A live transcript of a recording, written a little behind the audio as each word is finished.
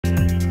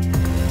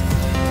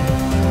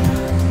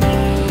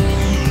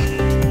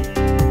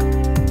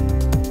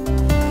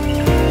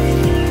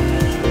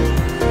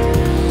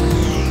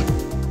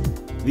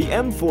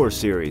M4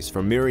 series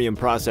from Meriam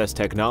Process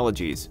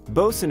Technologies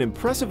boasts an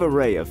impressive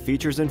array of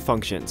features and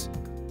functions.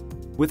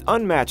 With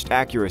unmatched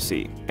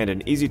accuracy and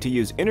an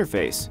easy-to-use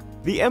interface,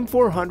 the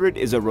M400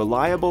 is a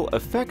reliable,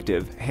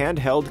 effective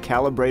handheld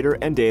calibrator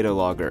and data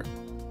logger.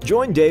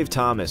 Join Dave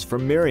Thomas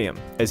from Meriam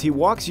as he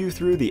walks you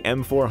through the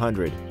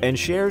M400 and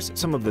shares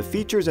some of the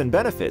features and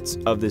benefits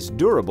of this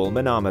durable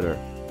manometer.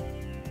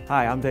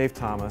 Hi, I'm Dave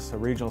Thomas, a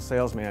Regional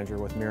Sales Manager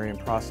with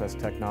Meriam Process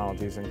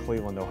Technologies in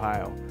Cleveland,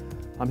 Ohio.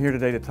 I'm here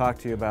today to talk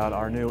to you about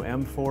our new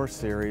M4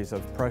 series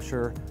of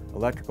pressure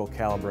electrical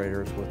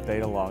calibrators with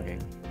data logging.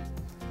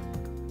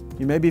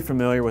 You may be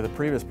familiar with a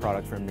previous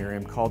product from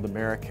Meriam called the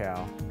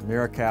Merical. The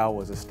Merical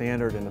was a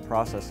standard in the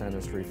process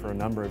industry for a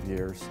number of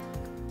years,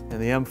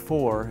 and the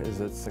M4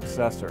 is its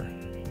successor.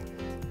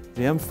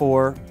 The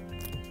M4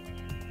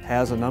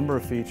 has a number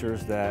of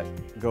features that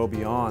go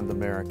beyond the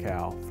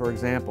Merical. For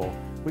example,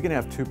 we can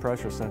have two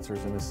pressure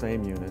sensors in the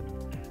same unit.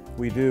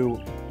 We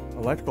do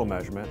electrical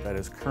measurement, that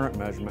is current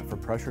measurement for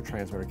pressure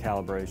transmitter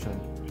calibration,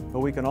 but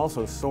we can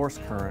also source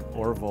current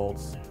or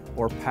volts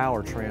or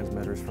power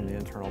transmitters from the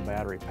internal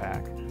battery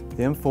pack.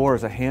 The M4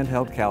 is a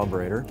handheld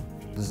calibrator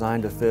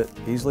designed to fit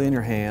easily in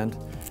your hand,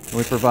 and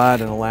we provide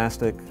an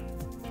elastic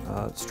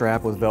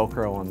strap with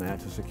Velcro on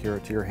that to secure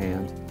it to your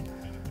hand.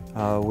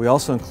 We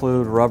also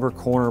include rubber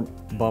corner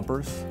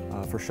bumpers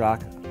for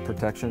shock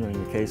protection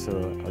in the case of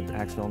an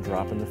accidental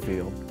drop in the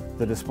field.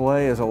 The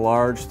display is a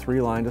large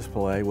 3-line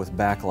display with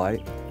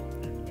backlight,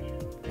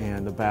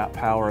 and the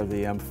power of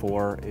the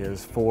M4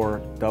 is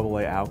 4 AA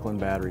alkaline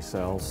battery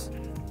cells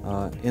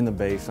in the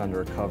base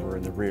under a cover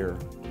in the rear.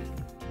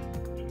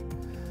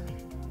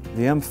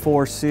 The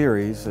M4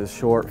 series is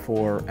short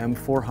for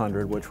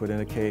M400, which would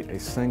indicate a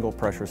single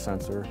pressure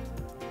sensor,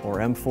 or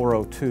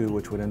M402,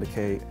 which would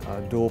indicate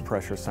dual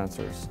pressure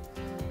sensors.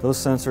 Those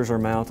sensors are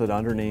mounted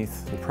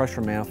underneath the pressure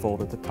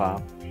manifold at the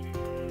top.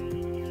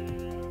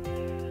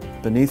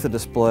 Beneath the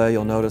display,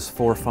 you'll notice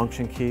 4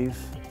 function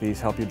keys. These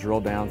help you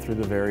drill down through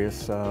the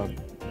various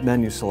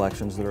menu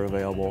selections that are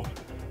available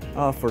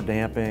for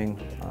damping,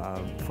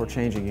 for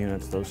changing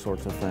units, those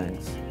sorts of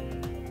things.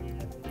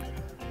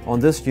 On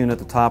this unit,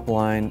 the top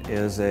line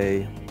is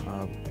a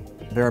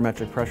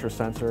barometric pressure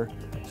sensor.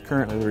 It's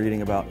currently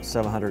reading about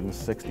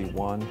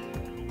 761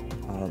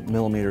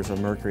 millimeters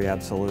of mercury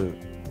absolute.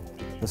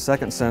 The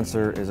second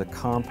sensor is a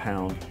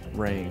compound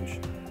range,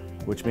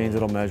 which means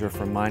it'll measure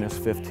from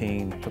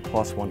 -15 to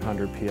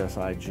 +100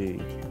 psig.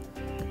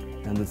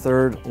 And the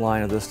third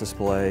line of this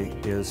display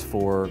is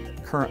for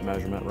current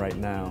measurement right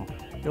now.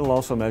 It'll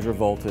also measure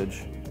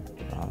voltage,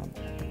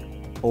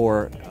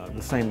 or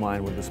the same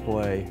line would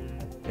display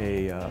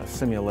a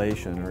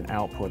simulation or an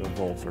output of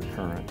volts or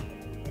current.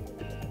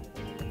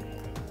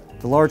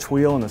 The large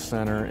wheel in the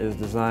center is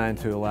designed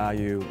to allow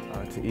you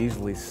to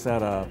easily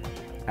set up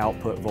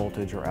output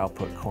voltage or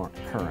output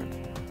current.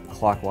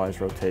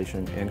 Clockwise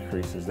rotation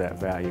increases that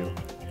value.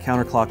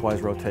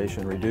 Counterclockwise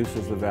rotation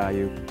reduces the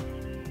value.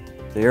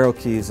 The arrow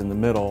keys in the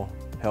middle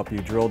help you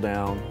drill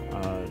down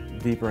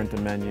deeper into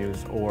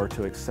menus or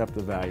to accept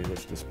the value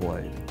that's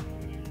displayed.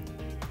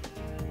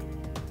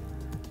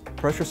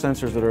 Pressure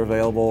sensors that are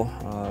available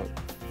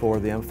for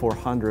the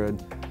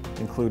M400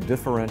 include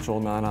differential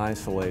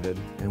non-isolated,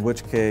 in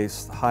which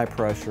case high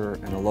pressure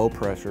and a low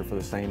pressure for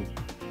the same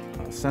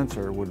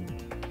sensor would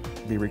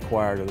be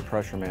required of the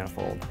pressure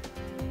manifold.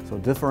 So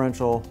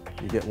differential,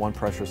 you get one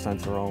pressure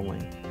sensor only.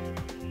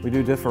 We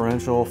do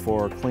differential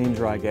for clean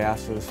dry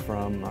gases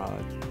from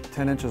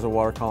 10 inches of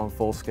water column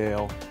full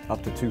scale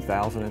up to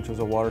 2,000 inches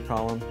of water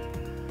column.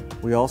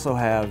 We also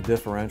have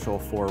differential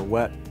for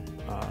wet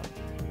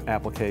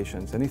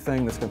applications,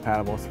 anything that's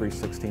compatible with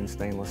 316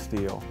 stainless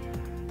steel.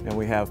 And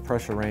we have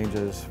pressure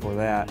ranges for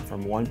that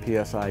from 1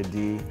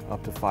 psid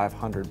up to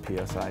 500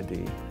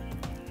 psid.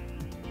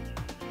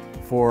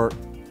 For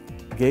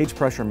gauge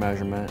pressure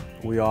measurement,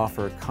 we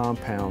offer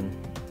compound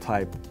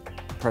type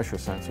pressure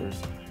sensors.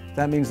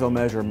 That means they'll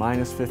measure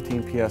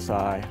 -15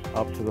 psi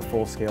up to the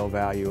full scale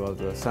value of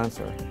the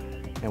sensor.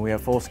 And we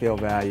have full scale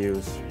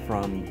values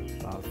from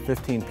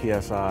 15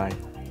 psi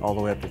all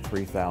the way up to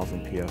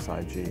 3,000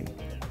 psig.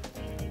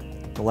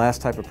 The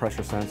last type of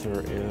pressure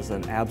sensor is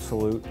an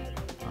absolute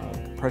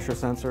pressure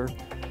sensor,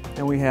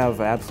 and we have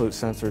absolute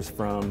sensors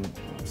from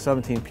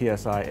 17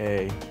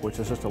 psia, which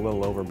is just a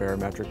little over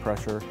barometric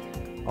pressure,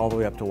 all the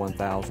way up to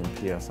 1,000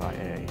 psia.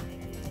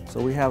 So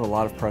we have a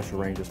lot of pressure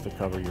ranges to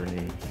cover your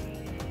needs.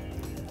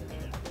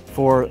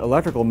 For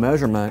electrical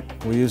measurement,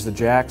 we use the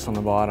jacks on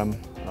the bottom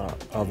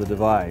of the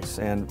device,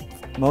 and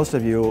most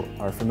of you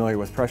are familiar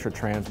with pressure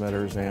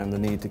transmitters and the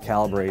need to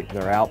calibrate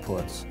their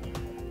outputs.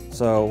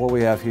 So what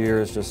we have here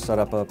is just set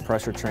up a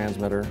pressure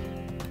transmitter,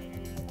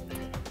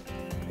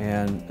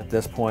 and at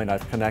this point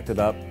I've connected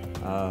up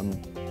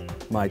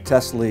my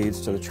test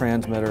leads to the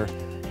transmitter,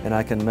 and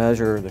I can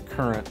measure the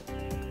current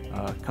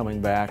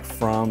coming back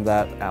from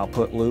that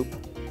output loop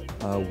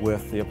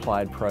with the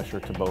applied pressure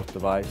to both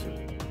devices.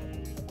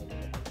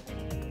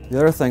 The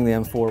other thing the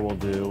M4 will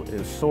do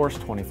is source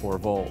 24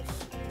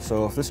 volts.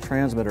 So if this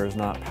transmitter is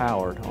not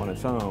powered on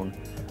its own,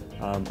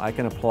 I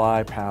can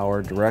apply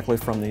power directly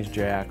from these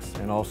jacks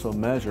and also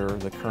measure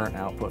the current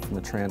output from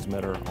the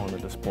transmitter on the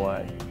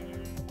display.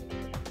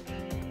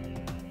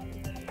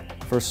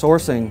 For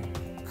sourcing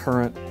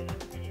current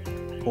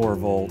or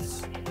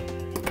volts,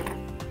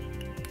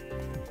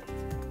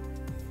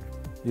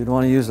 you'd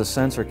want to use the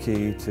sensor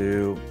key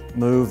to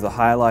move the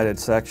highlighted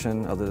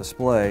section of the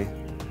display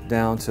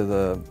down to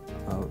the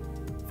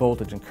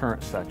voltage and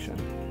current section,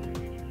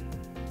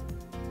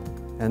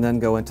 and then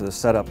go into the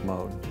setup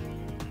mode.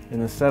 In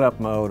the setup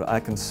mode,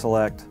 I can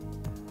select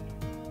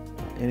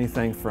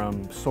anything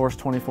from source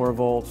 24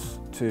 volts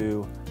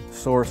to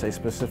source a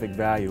specific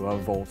value of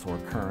volts or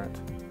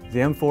current. The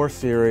M4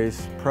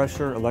 series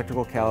pressure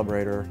electrical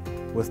calibrator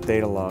with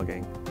data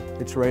logging.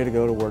 It's ready to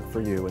go to work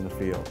for you in the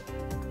field.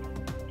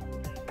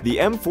 The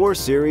M4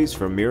 series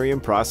from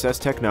Meriam Process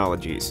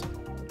Technologies.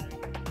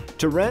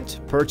 To rent,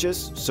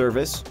 purchase,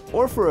 service,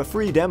 or for a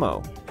free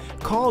demo,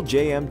 call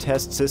JM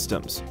Test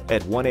Systems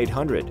at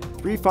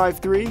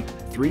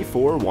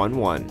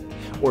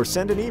 1-800-353-3411 or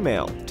send an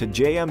email to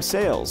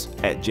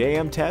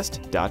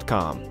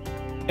jmsales@jmtest.com.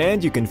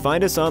 And you can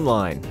find us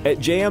online at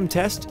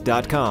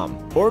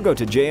jmtest.com or go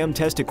to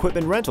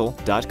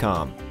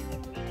jmtestequipmentrental.com.